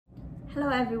Hello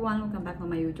everyone, welcome back on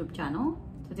my YouTube channel.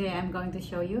 Today I'm going to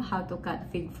show you how to cut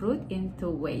fig fruit in 2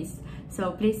 ways.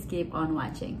 So please keep on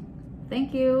watching.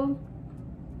 Thank you.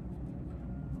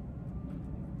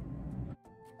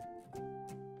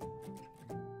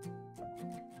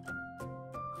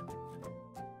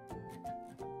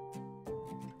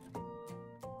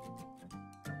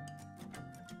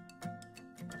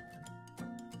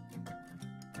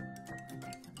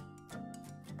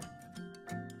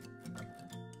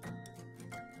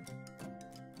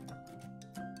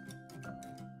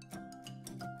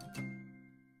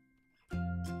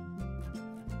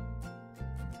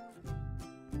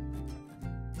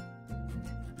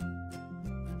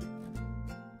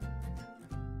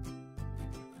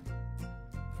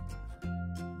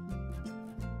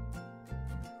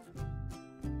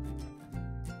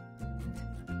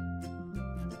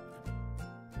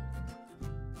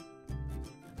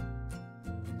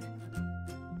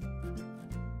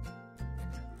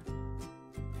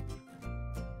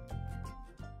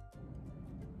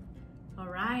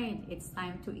 Alright, it's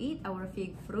time to eat our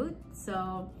fig fruit.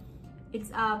 So it's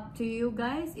up to you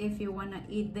guys if you want to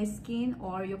eat the skin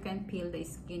or you can peel the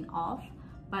skin off.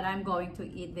 But I'm going to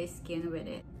eat the skin with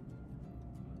it.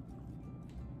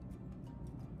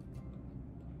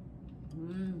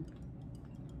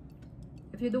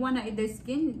 If you don't want to eat the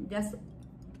skin,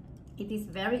 it is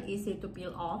very easy to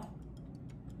peel off.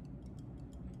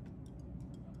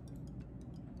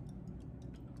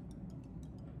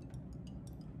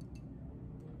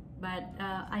 But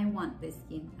I want the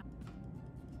skin.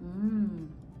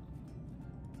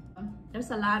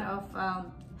 There's a lot of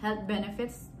health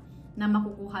benefits na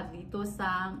makukuha dito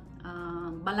sa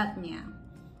balat niya.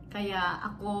 Kaya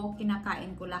ako,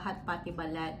 kinakain ko lahat pati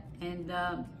balat. And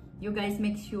you guys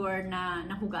make sure na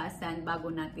nahugasan bago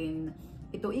natin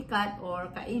ito ikat or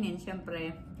kainin,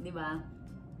 syempre, di ba?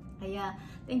 Kaya,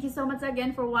 thank you so much again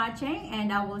for watching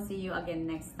and I will see you again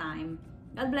next time.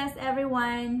 God bless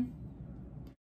everyone!